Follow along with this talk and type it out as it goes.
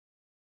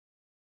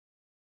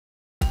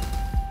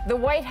The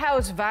White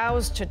House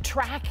vows to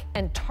track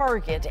and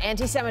target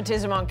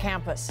anti-Semitism on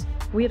campus.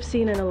 We have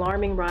seen an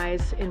alarming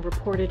rise in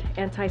reported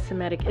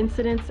anti-Semitic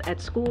incidents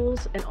at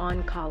schools and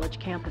on college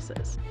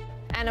campuses.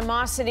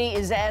 Animosity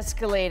is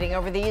escalating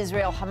over the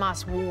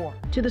Israel-Hamas war.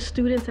 To the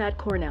students at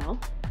Cornell,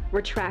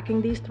 we're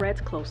tracking these threats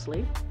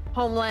closely.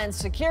 Homeland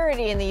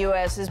Security in the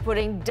U.S. is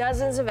putting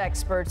dozens of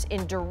experts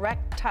in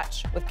direct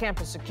touch with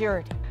campus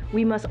security.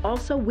 We must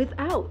also,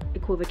 without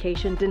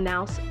equivocation,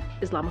 denounce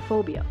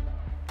Islamophobia.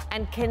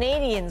 And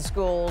Canadian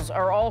schools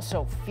are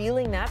also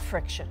feeling that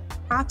friction.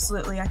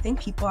 Absolutely. I think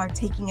people are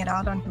taking it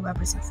out on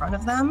whoever's in front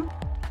of them.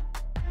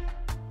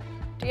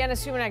 Deanna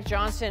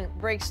Sumanak-Johnson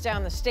breaks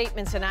down the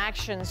statements and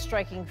actions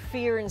striking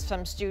fear in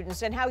some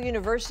students and how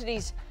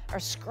universities are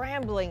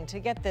scrambling to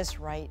get this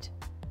right.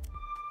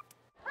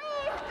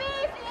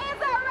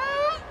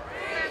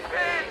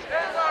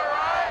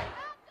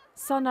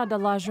 Sanad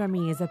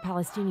Al-Ajrami is a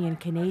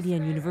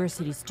Palestinian-Canadian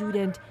university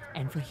student,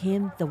 and for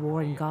him, the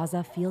war in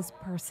Gaza feels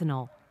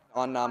personal.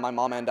 On my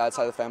mom and dad's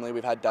side of the family,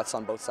 we've had deaths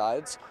on both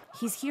sides.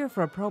 He's here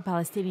for a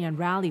pro-Palestinian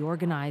rally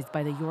organized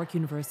by the York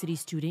University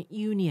student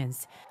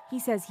unions. He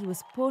says he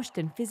was pushed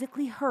and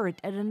physically hurt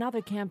at another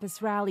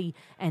campus rally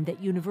and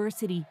that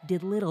university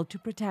did little to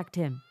protect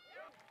him.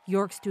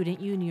 York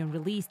Student Union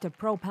released a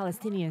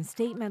pro-Palestinian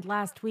statement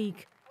last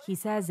week. He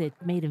says it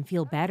made him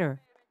feel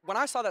better. When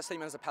I saw that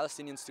statement as a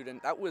Palestinian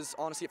student, that was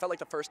honestly, it felt like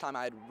the first time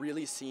I had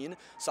really seen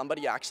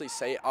somebody actually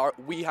say,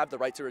 we have the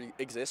right to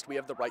exist, we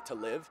have the right to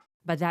live.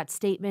 But that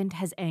statement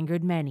has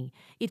angered many.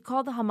 It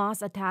called the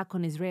Hamas attack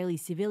on Israeli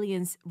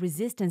civilians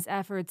resistance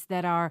efforts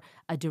that are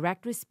a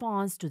direct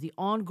response to the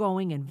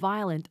ongoing and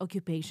violent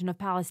occupation of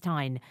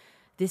Palestine.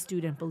 This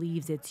student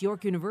believes it's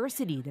York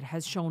University that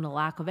has shown a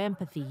lack of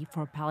empathy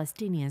for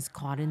Palestinians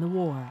caught in the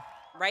war.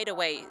 Right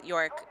away,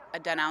 York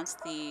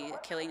denounced the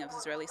killing of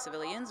Israeli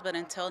civilians, but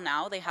until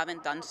now, they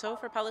haven't done so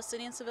for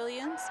Palestinian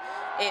civilians.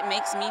 It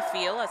makes me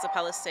feel, as a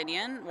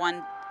Palestinian,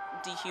 one,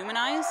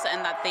 dehumanized,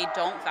 and that they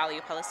don't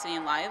value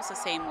Palestinian lives the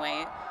same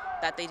way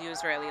that they do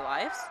Israeli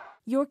lives.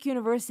 York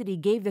University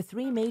gave the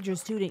three major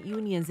student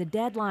unions a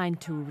deadline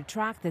to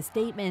retract the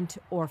statement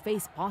or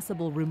face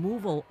possible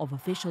removal of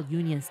official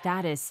union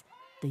status.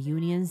 The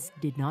unions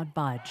did not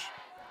budge.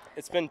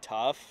 It's been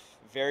tough,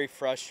 very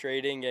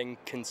frustrating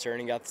and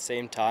concerning at the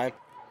same time.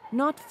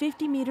 Not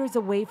 50 meters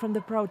away from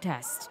the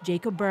protest,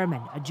 Jacob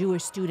Berman, a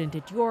Jewish student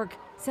at York,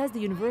 says the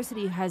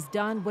university has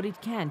done what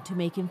it can to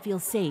make him feel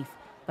safe,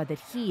 but that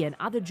he and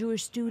other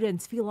Jewish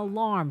students feel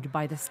alarmed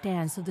by the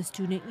stance of the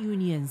student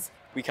unions.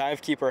 We kind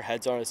of keep our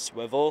heads on a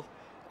swivel.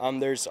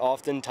 There's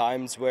often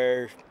times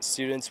where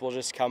students will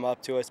just come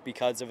up to us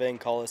because of it and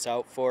call us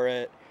out for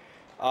it.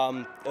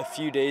 A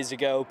few days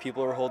ago,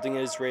 people were holding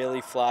an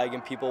Israeli flag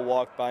and people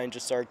walked by and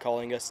just started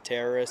calling us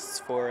terrorists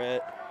for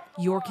it.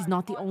 York is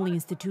not the only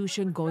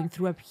institution going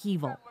through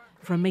upheaval.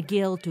 From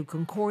McGill to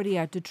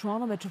Concordia to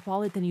Toronto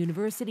Metropolitan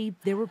University,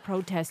 there were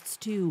protests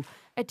too.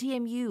 At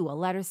TMU, a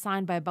letter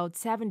signed by about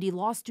 70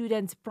 law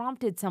students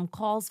prompted some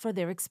calls for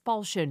their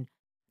expulsion.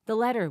 The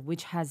letter,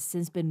 which has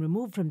since been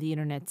removed from the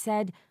internet,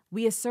 said,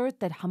 "We assert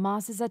that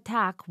Hamas's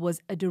attack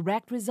was a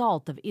direct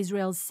result of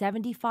Israel's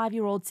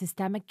 75-year-old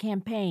systemic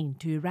campaign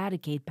to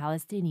eradicate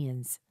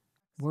Palestinians."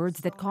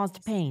 Words that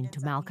caused pain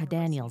to Malka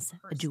Daniels,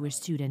 a Jewish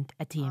student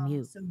at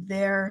TMU. So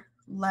their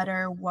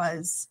letter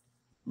was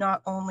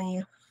not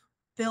only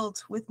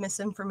filled with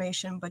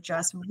misinformation, but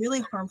just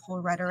really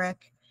harmful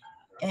rhetoric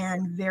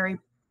and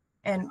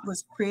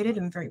was created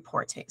in very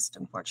poor taste,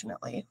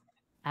 unfortunately.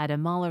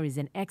 Adam Muller is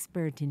an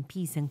expert in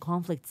peace and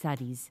conflict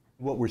studies.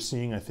 What we're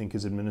seeing, I think,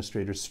 is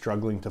administrators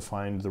struggling to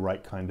find the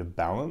right kind of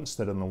balance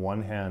that on the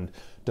one hand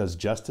does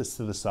justice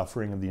to the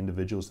suffering of the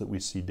individuals that we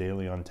see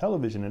daily on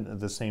television and at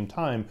the same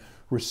time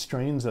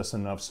restrains us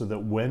enough so that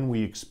when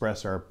we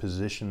express our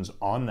positions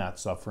on that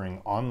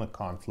suffering, on the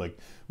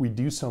conflict, we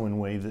do so in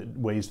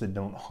ways that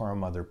don't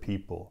harm other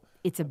people.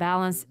 It's a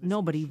balance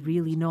nobody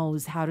really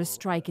knows how to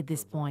strike at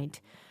this point.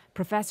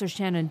 Professor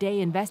Shannon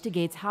Day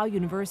investigates how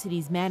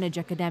universities manage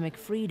academic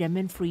freedom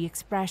and free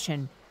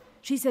expression.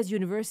 She says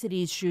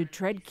universities should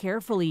tread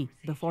carefully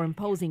before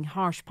imposing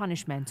harsh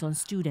punishments on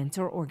students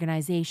or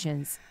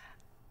organizations.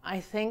 I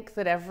think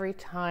that every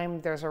time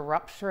there's a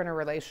rupture in a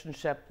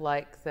relationship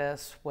like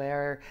this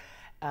where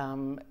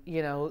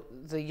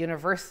the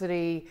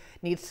university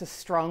needs to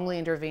strongly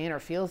intervene or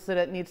feels that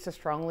it needs to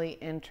strongly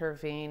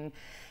intervene,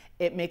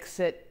 it makes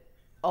it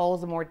all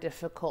the more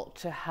difficult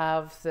to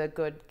have the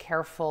good,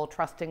 careful,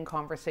 trusting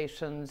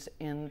conversations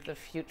in the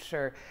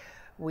future.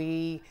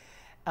 We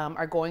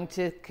are going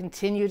to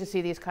continue to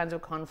see these kinds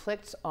of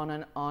conflicts on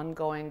an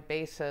ongoing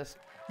basis.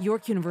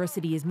 York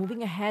University is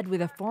moving ahead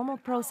with a formal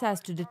process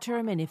to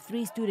determine if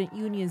three student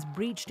unions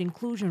breached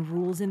inclusion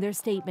rules in their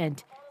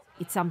statement.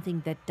 It's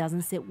something that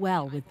doesn't sit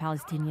well with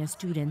Palestinian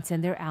students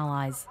and their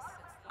allies.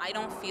 I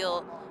don't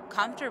feel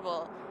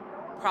comfortable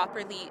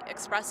properly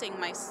expressing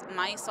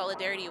my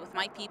solidarity with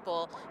my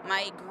people,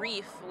 my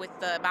grief with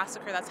the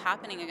massacre that's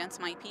happening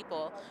against my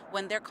people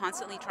when they're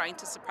constantly trying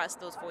to suppress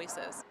those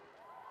voices.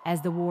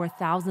 as the war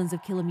thousands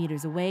of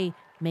kilometers away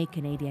make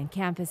Canadian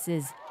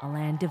campuses a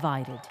land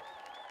divided.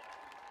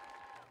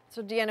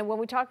 So, Deanna, when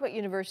we talk about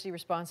university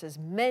responses,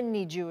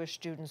 many Jewish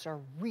students are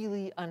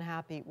really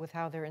unhappy with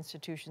how their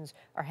institutions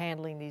are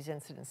handling these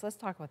incidents. Let's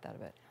talk about that a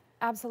bit.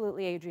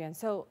 Absolutely, Adrienne.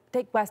 So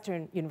take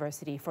Western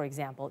University, for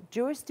example.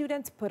 Jewish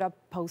students put up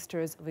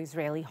posters of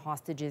Israeli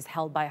hostages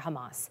held by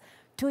Hamas.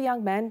 2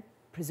 young men,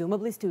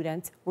 presumably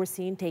students, were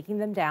seen taking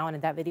them down,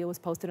 and that video was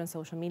posted on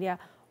social media,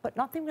 but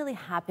nothing really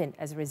happened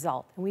as a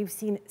result. And we've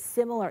seen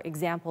similar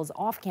examples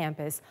off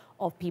campus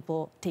of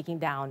people taking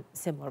down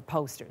similar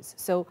posters.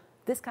 So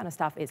this kind of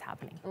stuff is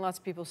happening. And lots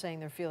of people saying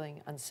they're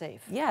feeling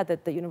unsafe. Yeah,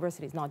 that the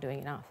university is not doing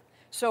enough.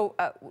 So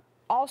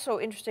also,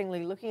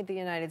 interestingly, looking at the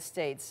United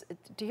States,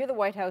 to hear the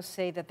White House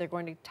say that they're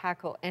going to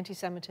tackle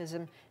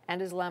anti-Semitism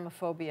and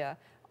Islamophobia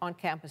on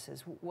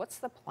campuses, what's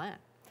the plan?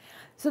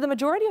 So the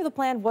majority of the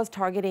plan was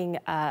targeting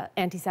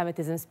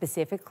anti-Semitism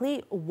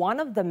specifically. One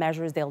of the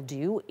measures they'll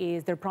do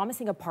is they're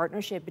promising a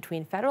partnership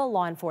between federal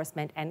law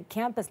enforcement and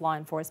campus law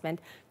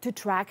enforcement to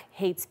track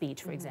hate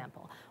speech, for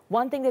example.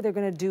 One thing that they're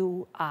going to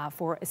do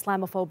for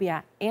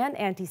Islamophobia and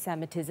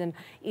anti-Semitism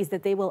is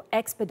that they will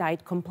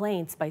expedite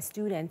complaints by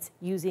students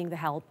using the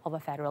help of a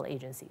federal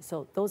agency.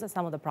 So those are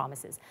some of the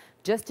promises.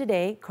 Just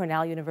today,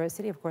 Cornell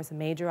University, of course, a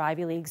major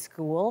Ivy League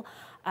school,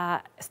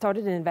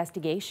 started an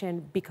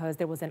investigation because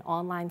there was an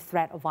online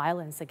threat of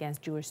violence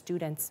against Jewish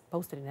students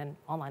posted in an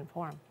online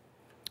forum.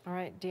 All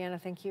right,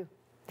 Deanna, thank you.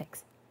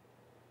 Thanks.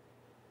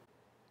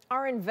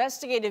 Our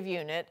investigative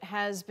unit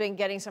has been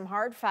getting some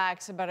hard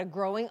facts about a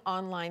growing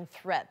online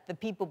threat. The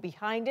people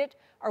behind it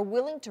are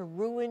willing to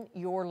ruin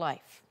your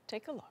life.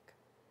 Take a look.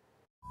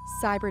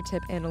 Cyber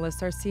tip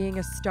analysts are seeing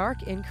a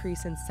stark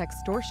increase in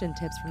sextortion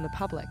tips from the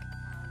public.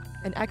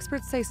 And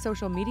experts say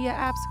social media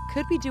apps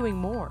could be doing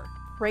more.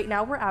 Right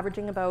now, we're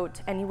averaging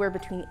about anywhere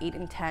between 8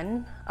 and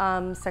 10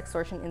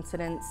 sextortion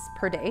incidents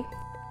per day.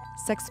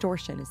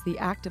 Sextortion is the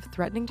act of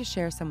threatening to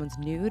share someone's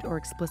nude or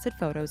explicit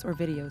photos or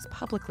videos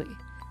publicly,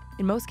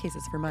 in most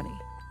cases for money.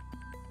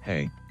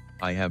 Hey,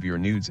 I have your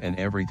nudes and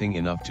everything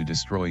enough to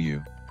destroy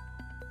you.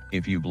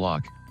 If you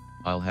block,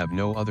 I'll have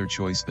no other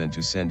choice than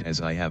to send,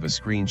 as I have a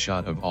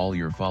screenshot of all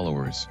your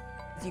followers.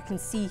 As you can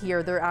see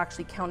here, they're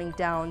actually counting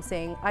down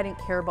saying, I didn't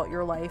care about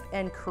your life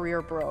and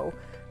career bro,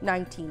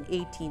 19,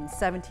 18,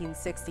 17,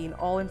 16,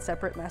 all in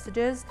separate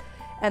messages,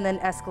 and then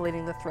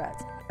escalating the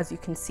threats. As you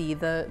can see,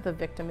 the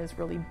victim is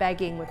really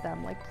begging with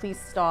them, like, please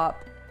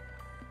stop.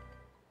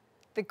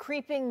 The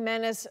creeping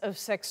menace of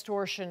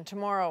sextortion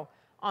tomorrow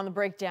on The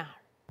Breakdown.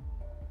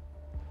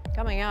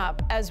 Coming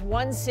up, as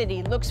one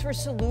city looks for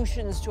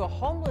solutions to a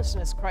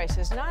homelessness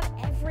crisis, not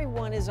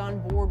everyone is on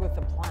board with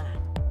the plan.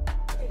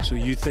 So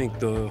you think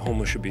the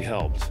homeless should be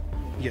helped?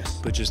 Yes.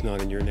 But just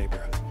not in your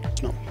neighborhood?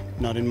 No,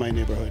 not in my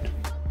neighborhood.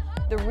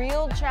 The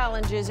real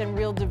challenges and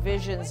real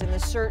divisions in the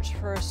search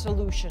for a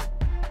solution.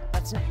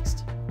 That's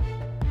next.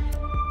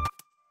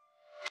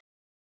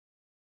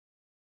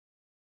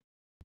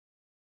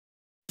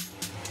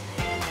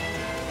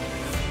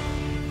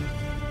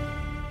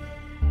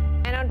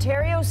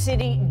 Ontario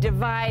City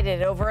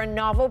divided over a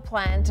novel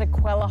plan to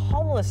quell a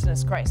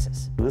homelessness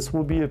crisis. This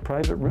will be a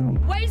private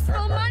room.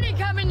 Wasteful money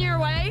coming your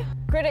way.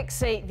 Critics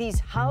say these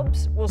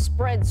hubs will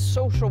spread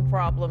social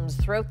problems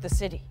throughout the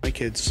city. My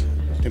kids,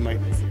 they might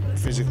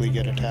physically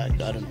get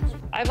attacked. I don't know.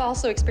 I've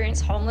also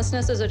experienced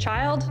homelessness as a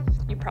child.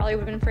 You probably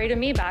would have been afraid of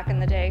me back in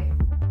the day.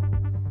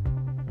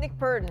 Nick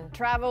Burton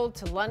traveled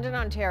to London,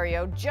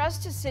 Ontario,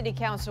 just as City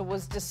Council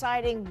was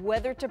deciding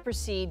whether to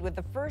proceed with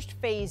the first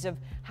phase of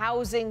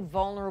housing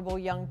vulnerable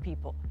young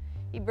people.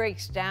 He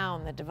breaks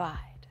down the divide.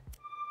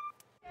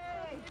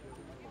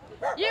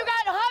 You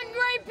got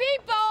hungry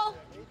people.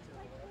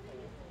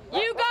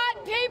 You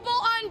got people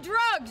on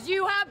drugs.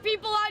 You have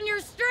people on your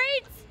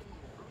streets.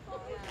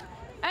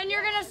 And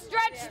you're going to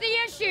stretch the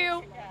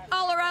issue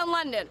all around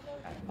London.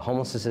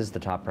 Homelessness is the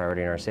top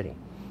priority in our city.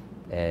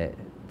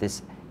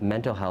 This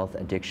mental health,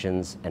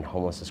 addictions, and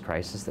homelessness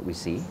crisis that we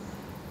see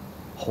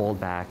hold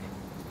back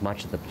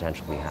much of the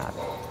potential we have.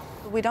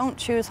 We don't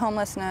choose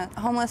homelessness.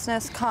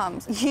 Homelessness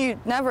comes. You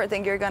never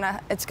think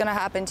it's gonna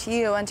happen to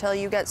you until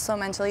you get so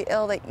mentally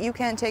ill that you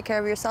can't take care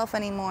of yourself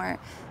anymore.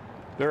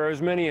 There are as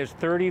many as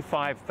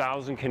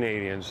 35,000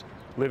 Canadians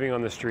living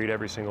on the street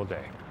every single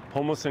day.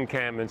 Homeless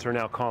encampments are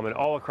now common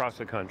all across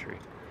the country.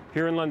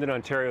 Here in London,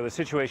 Ontario, the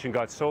situation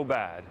got so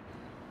bad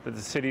that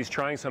the city is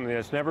trying something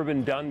that's never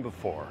been done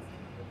before.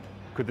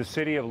 Could the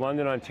City of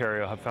London,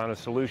 Ontario have found a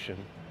solution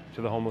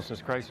to the homelessness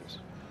crisis?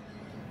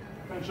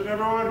 Attention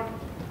everyone,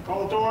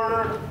 call to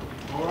order,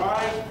 all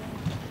right?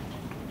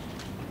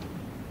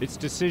 It's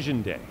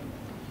decision day.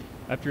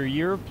 After a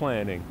year of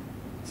planning,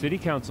 City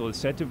Council is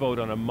set to vote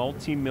on a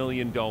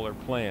multi-million-dollar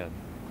plan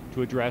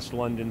to address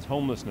London's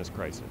homelessness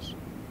crisis.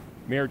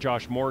 Mayor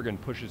Josh Morgan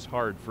pushes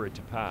hard for it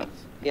to pass.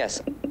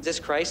 Yes, this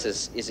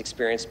crisis is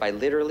experienced by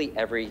literally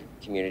every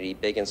community,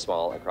 big and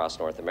small, across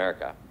North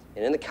America.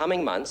 And in the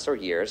coming months or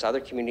years, other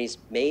communities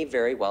may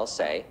very well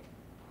say,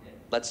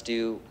 let's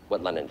do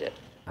what London did.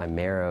 I'm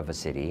mayor of a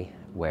city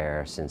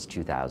where since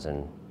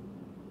 2000,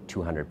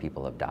 200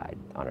 people have died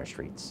on our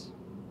streets,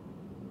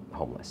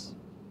 homeless.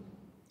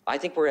 I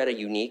think we're at a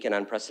unique and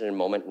unprecedented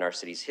moment in our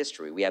city's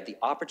history. We have the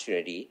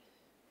opportunity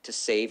to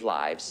save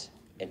lives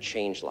and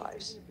change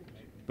lives.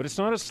 But it's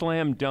not a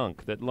slam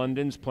dunk that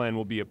London's plan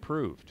will be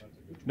approved.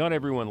 Not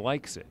everyone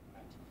likes it.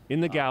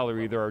 In the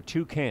gallery, there are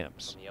two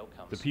camps,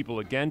 the people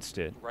against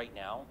it,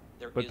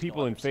 but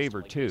people in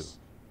favor too.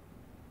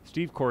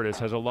 Steve Cordes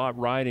has a lot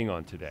riding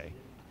on today.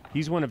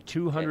 He's one of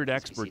 200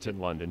 experts in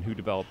London who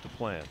developed the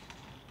plan.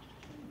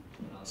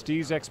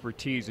 Steve's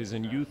expertise is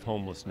in youth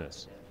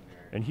homelessness,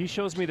 and he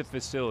shows me the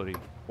facility,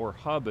 or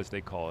hub as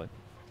they call it,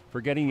 for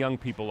getting young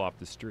people off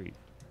the street.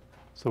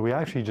 So we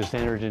actually just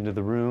entered into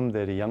the room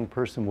that a young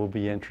person will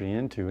be entering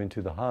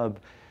into the hub.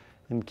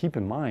 And keep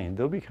in mind,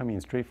 they'll be coming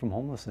straight from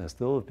homelessness.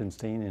 They'll have been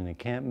staying in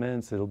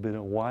encampments. It'll been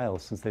a while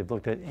since they've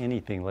looked at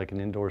anything like an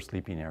indoor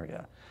sleeping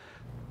area.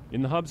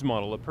 In the hub's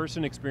model, a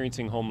person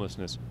experiencing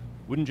homelessness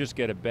wouldn't just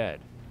get a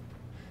bed,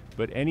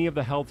 but any of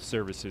the health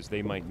services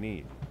they might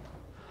need.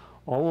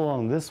 All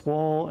along this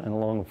wall and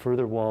along a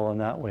further wall on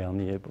that way, on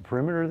the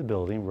perimeter of the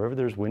building, wherever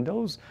there's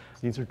windows,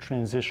 these are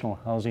transitional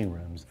housing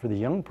rooms. For the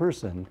young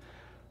person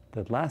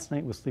that last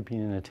night was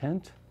sleeping in a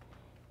tent,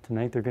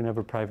 tonight they're going to have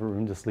a private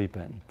room to sleep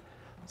in.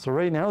 So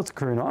right now it's a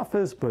current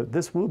office, but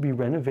this will be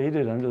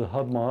renovated under the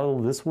hub model.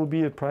 This will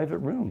be a private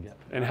room.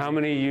 And how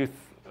many youth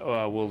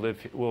will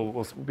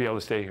be able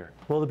to stay here?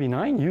 Well, there'll be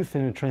 9 youth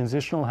in a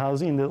transitional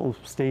housing that will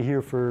stay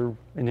here for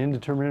an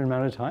indeterminate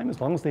amount of time, as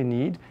long as they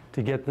need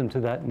to get them to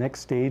that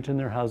next stage in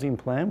their housing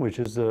plan, which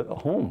is a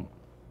home.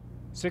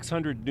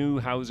 600 new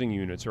housing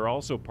units are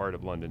also part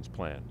of London's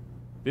plan.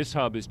 This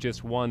hub is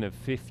just one of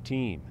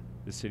 15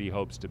 the city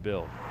hopes to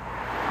build.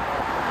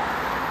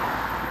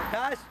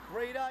 That's a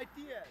great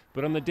idea.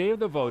 But on the day of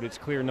the vote, it's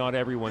clear not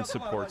everyone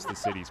supports the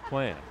city's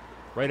plan.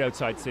 Right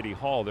outside City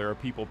Hall, there are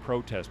people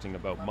protesting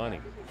about money.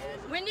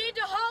 We need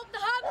to halt the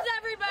hubs,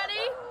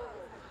 everybody!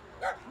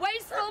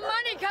 Wasteful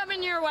money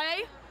coming your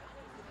way.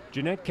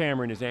 Jeanette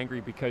Cameron is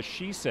angry because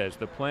she says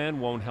the plan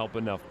won't help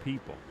enough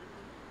people.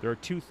 There are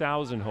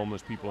 2,000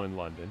 homeless people in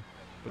London,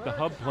 but the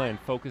hub plan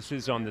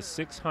focuses on the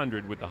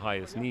 600 with the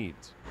highest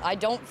needs. I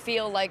don't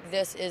feel like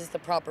this is the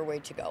proper way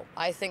to go.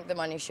 I think the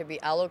money should be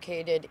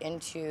allocated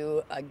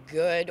into a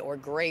good or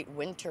great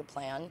winter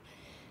plan,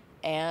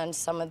 and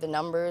some of the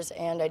numbers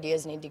and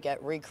ideas need to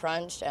get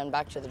recrunched and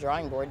back to the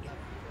drawing board.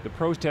 The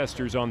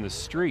protesters on the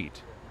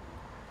street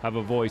have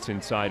a voice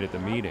inside at the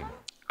meeting.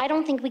 I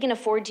don't think we can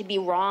afford to be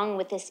wrong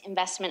with this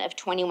investment of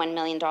 $21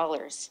 million.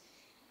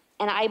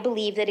 And I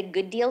believe that a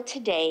good deal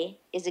today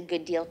is a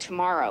good deal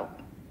tomorrow.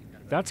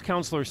 That's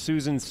Councillor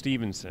Susan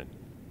Stevenson.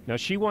 Now,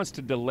 she wants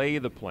to delay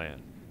the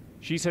plan.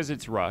 She says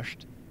it's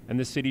rushed and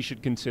the city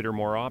should consider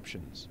more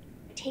options.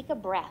 Take a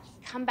breath.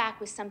 Come back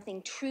with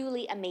something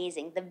truly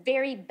amazing, the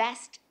very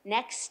best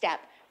next step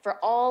for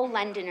all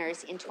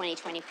Londoners in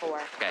 2024.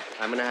 Okay,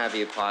 I'm going to have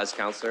you pause,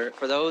 Councillor.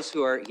 For those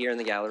who are here in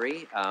the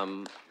gallery,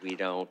 we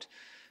don't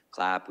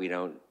clap, we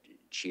don't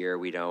cheer,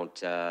 we don't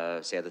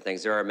say other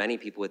things. There are many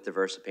people with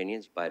diverse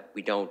opinions, but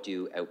we don't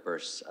do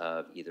outbursts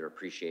of either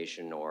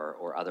appreciation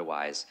or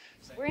otherwise.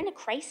 We're in a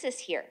crisis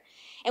here,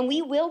 and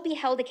we will be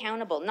held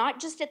accountable, not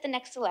just at the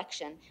next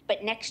election,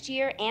 but next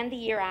year and the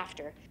year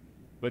after.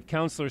 But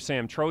Councillor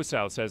Sam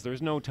Trosow says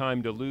there's no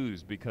time to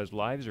lose because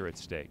lives are at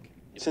stake.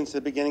 Since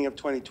the beginning of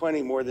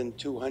 2020, more than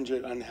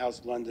 200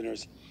 unhoused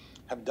Londoners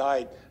have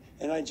died.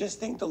 And I just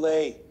think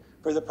delay,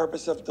 for the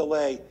purpose of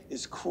delay,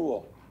 is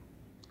cruel.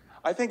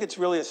 I think it's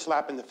really a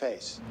slap in the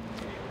face.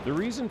 The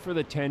reason for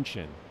the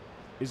tension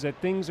is that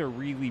things are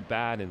really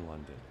bad in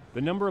London.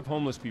 The number of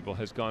homeless people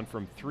has gone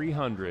from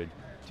 300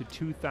 to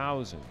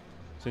 2,000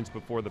 since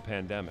before the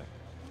pandemic.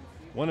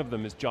 One of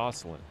them is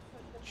Jocelyn.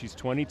 She's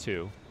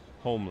 22,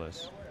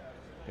 homeless,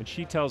 and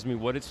she tells me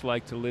what it's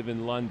like to live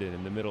in London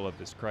in the middle of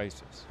this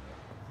crisis.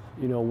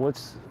 You know,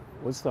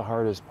 what's the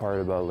hardest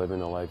part about living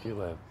the life you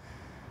live?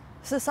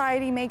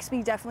 Society makes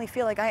me definitely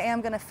feel like I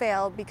am going to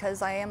fail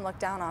because I am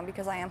looked down on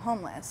because I am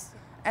homeless.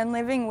 And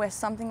living with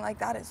something like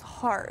that is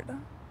hard.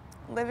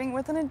 Living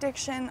with an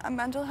addiction, a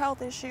mental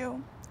health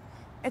issue,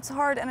 it's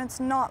hard and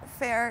it's not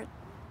fair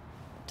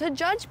to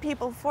judge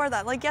people for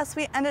that. Like, yes,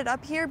 we ended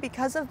up here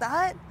because of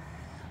that,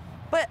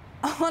 but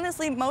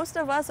honestly, most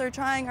of us are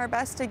trying our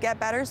best to get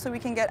better so we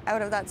can get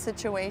out of that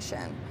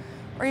situation.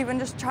 Or even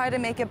just try to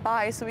make it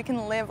by so we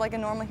can live like a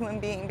normal human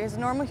being, because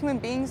normal human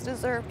beings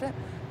deserve to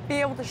be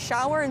able to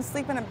shower and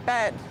sleep in a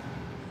bed.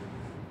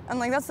 And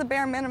like, that's the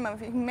bare minimum of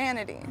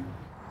humanity.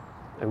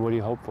 And what do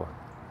you hope for?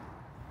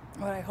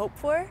 What I hope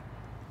for?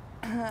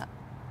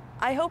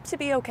 I hope to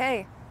be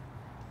okay.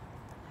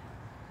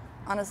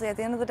 Honestly, at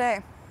the end of the day,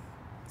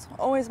 it's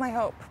always my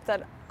hope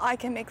that I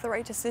can make the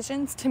right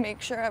decisions to make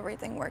sure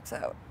everything works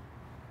out.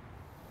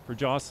 For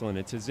Jocelyn,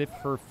 it's as if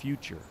her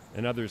future,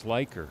 and others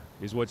like her,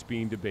 is what's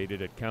being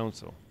debated at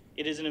council.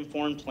 It is an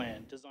informed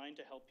plan designed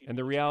to help people. And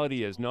the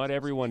reality is not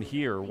everyone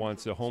here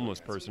wants a homeless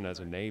person as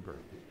a neighbor.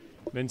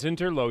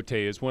 Vincenter Lotte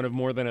is one of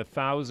more than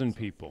 1,000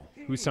 people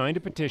who signed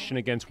a petition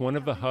against one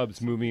of the hubs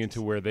moving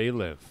into where they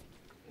live.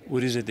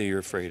 What is it that you're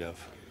afraid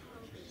of?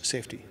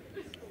 Safety.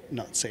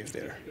 not safe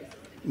there.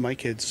 My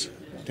kids,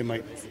 they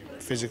might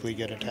physically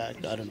get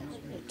attacked. I don't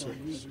know.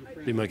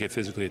 They might get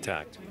physically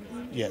attacked.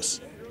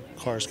 Yes,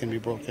 cars can be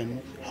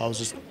broken,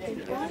 houses.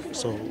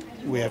 So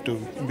we have to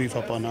beef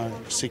up on our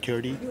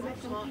security.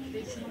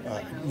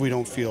 We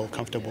don't feel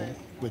comfortable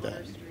with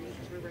that.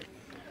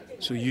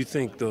 So you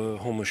think the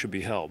homeless should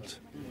be helped?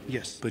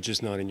 Yes. But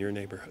just not in your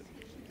neighborhood?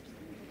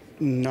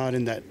 Not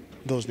in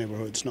those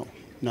neighborhoods, no.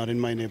 Not in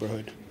my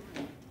neighborhood.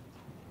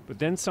 But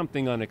then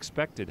something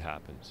unexpected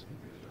happens.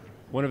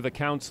 One of the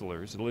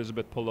councillors,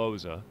 Elizabeth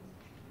Pelosa,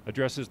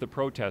 addresses the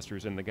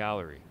protesters in the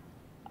gallery.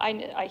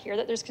 I hear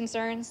that there's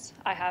concerns.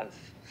 I have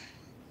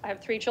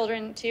 3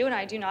 children too, and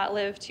I do not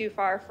live too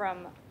far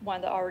from one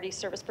of the already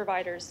service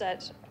providers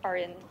that are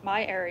in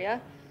my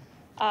area.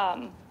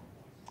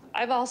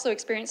 I've also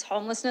experienced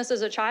homelessness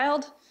as a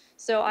child,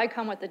 so I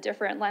come with a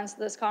different lens to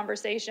this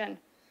conversation.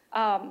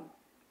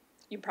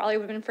 You probably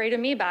would have been afraid of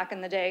me back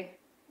in the day,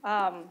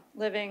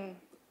 living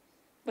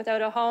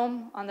without a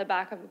home on the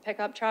back of a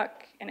pickup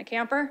truck in a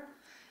camper.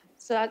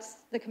 So that's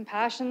the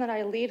compassion that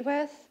I lead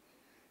with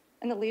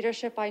and the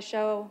leadership I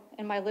show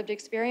in my lived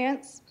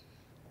experience.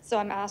 So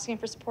I'm asking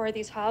for support of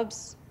these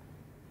hubs.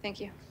 Thank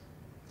you.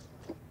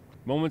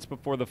 Moments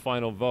before the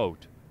final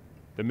vote,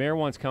 the mayor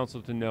wants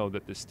council to know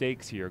that the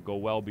stakes here go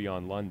well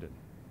beyond London.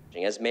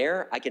 As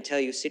mayor, I can tell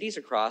you cities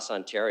across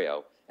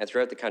Ontario and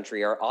throughout the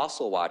country are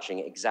also watching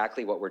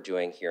exactly what we're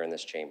doing here in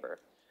this chamber.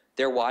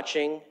 They're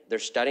watching, they're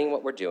studying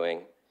what we're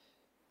doing,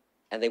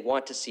 and they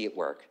want to see it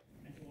work.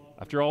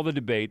 After all the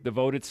debate, the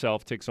vote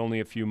itself takes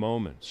only a few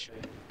moments.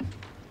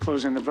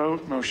 Closing the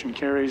vote, motion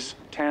carries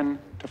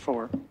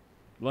 10-4.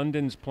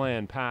 London's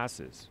plan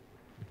passes,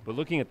 but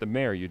looking at the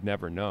mayor, you'd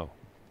never know.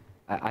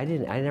 I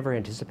never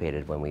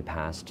anticipated when we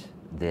passed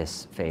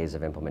this phase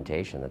of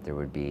implementation that there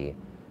would be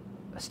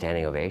a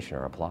standing ovation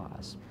or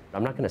applause.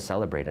 I'm not going to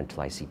celebrate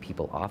until I see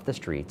people off the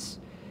streets,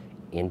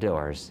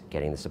 indoors,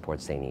 getting the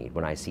supports they need.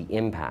 When I see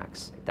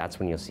impacts, that's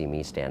when you'll see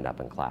me stand up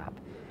and clap.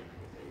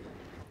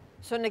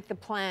 So, Nick, the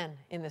plan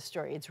in this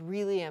story, it's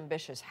really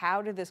ambitious.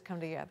 How did this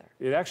come together?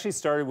 It actually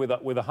started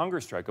with a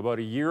hunger strike. About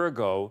a year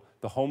ago,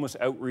 the homeless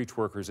outreach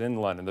workers in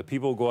London, the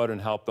people who go out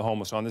and help the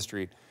homeless on the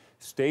street,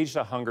 staged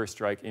a hunger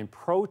strike in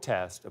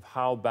protest of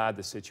how bad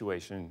the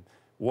situation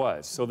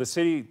was. So the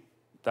city,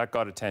 that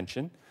got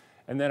attention.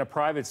 And then a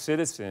private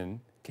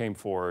citizen came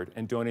forward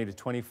and donated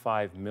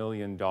 $25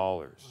 million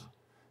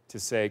to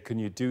say, can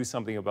you do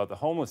something about the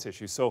homeless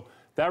issue? So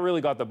that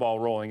really got the ball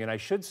rolling. And I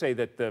should say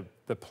that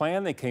the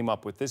plan they came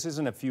up with, this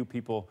isn't a few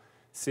people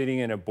sitting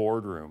in a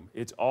boardroom.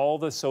 It's all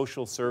the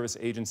social service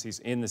agencies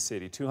in the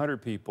city,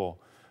 200 people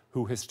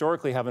who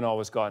historically haven't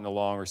always gotten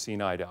along or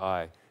seen eye to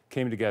eye,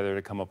 came together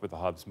to come up with the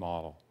hubs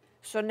model.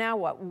 So now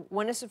what?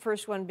 When is the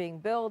first one being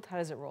built? How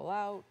does it roll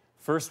out?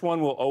 First one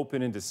will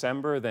open in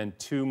December, then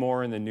 2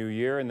 more in the new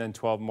year, and then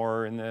 12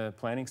 more in the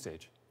planning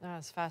stage.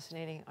 That's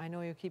fascinating. I know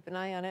you'll keep an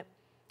eye on it.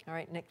 All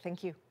right, Nick,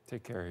 thank you.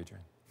 Take care,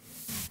 Adrienne.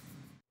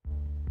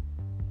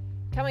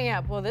 Coming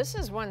up, well, this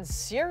is one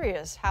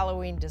serious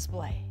Halloween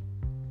display.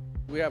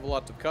 We have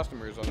lots of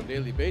customers on a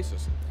daily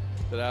basis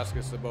that ask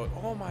us about,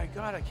 oh my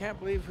God, I can't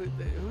believe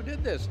who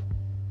did this.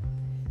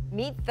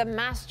 Meet the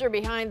master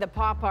behind the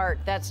pop art.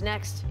 That's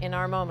next in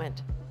our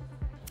moment.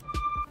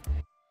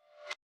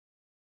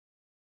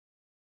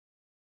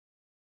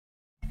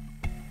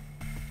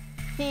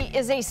 He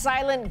is a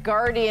silent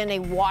guardian, a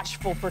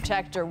watchful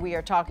protector. We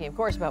are talking, of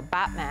course, about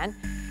Batman.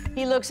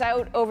 He looks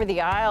out over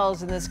the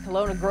aisles in this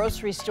Kelowna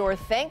grocery store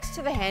thanks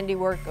to the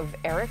handiwork of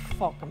Eric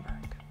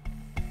Falkenberg.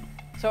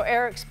 So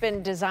Eric's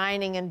been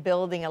designing and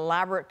building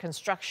elaborate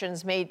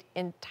constructions made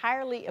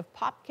entirely of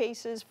pop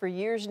cases for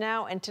years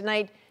now, and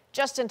tonight,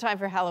 just in time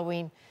for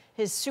Halloween,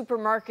 his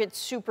supermarket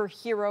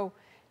superhero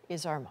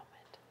is our moment.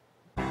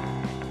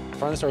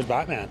 Front of the store is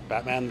Batman.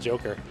 Batman the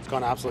Joker. It's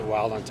gone absolutely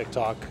wild on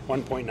TikTok.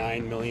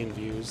 1.9 million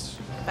views.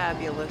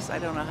 Fabulous. I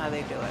don't know how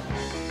they do it.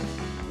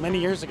 Many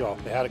years ago,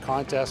 they had a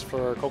contest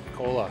for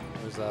Coca-Cola.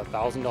 It was a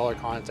 $1,000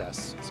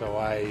 contest. So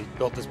I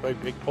built this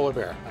big polar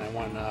bear, and I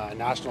won a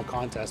national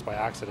contest by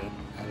accident.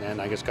 And then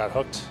I just got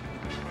hooked.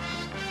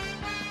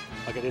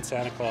 Like I did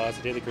Santa Claus,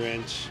 I did the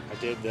Grinch, I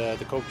did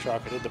the Coke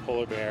truck, I did the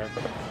polar bear.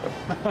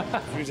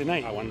 Tuesday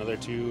night, I won another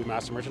 2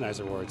 Master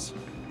Merchandiser awards,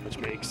 which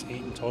makes 8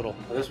 in total.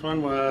 This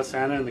one was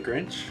Santa and the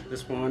Grinch.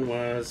 This one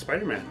was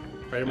Spider-Man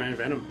and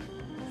Venom.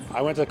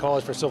 I went to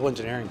college for civil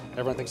engineering.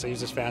 Everyone thinks I use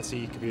this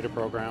fancy computer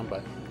program,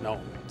 but no.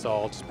 It's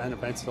all just pen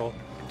and pencil,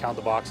 count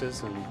the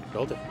boxes, and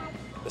build it.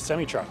 The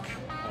semi-truck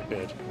I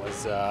bid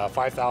was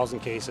 5,000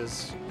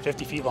 cases,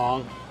 50 feet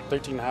long,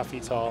 13.5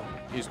 feet tall.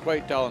 He's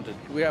quite talented.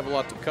 We have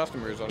lots of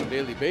customers on a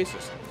daily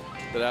basis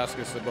that ask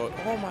us about,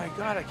 oh my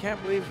God, I can't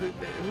believe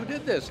who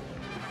did this.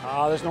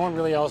 There's no one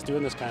really else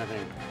doing this kind of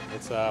thing.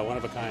 It's one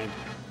of a kind.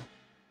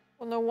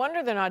 Well, no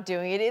wonder they're not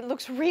doing it. It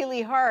looks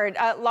really hard.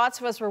 Lots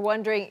of us were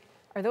wondering,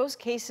 are those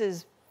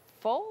cases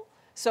full?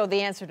 So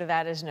the answer to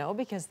that is no,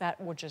 because that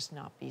would just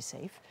not be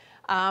safe.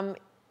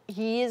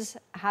 He is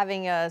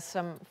having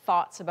some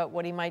thoughts about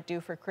what he might do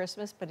for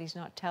Christmas, but he's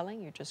not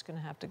telling. You're just going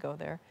to have to go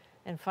there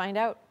and find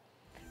out.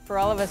 For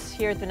all of us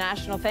here at The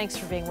National, thanks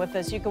for being with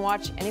us. You can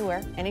watch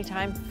anywhere,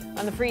 anytime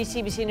on the free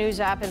CBC News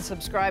app and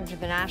subscribe to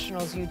The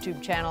National's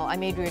YouTube channel.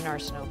 I'm Adrienne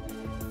Arsenault.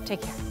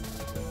 Take care.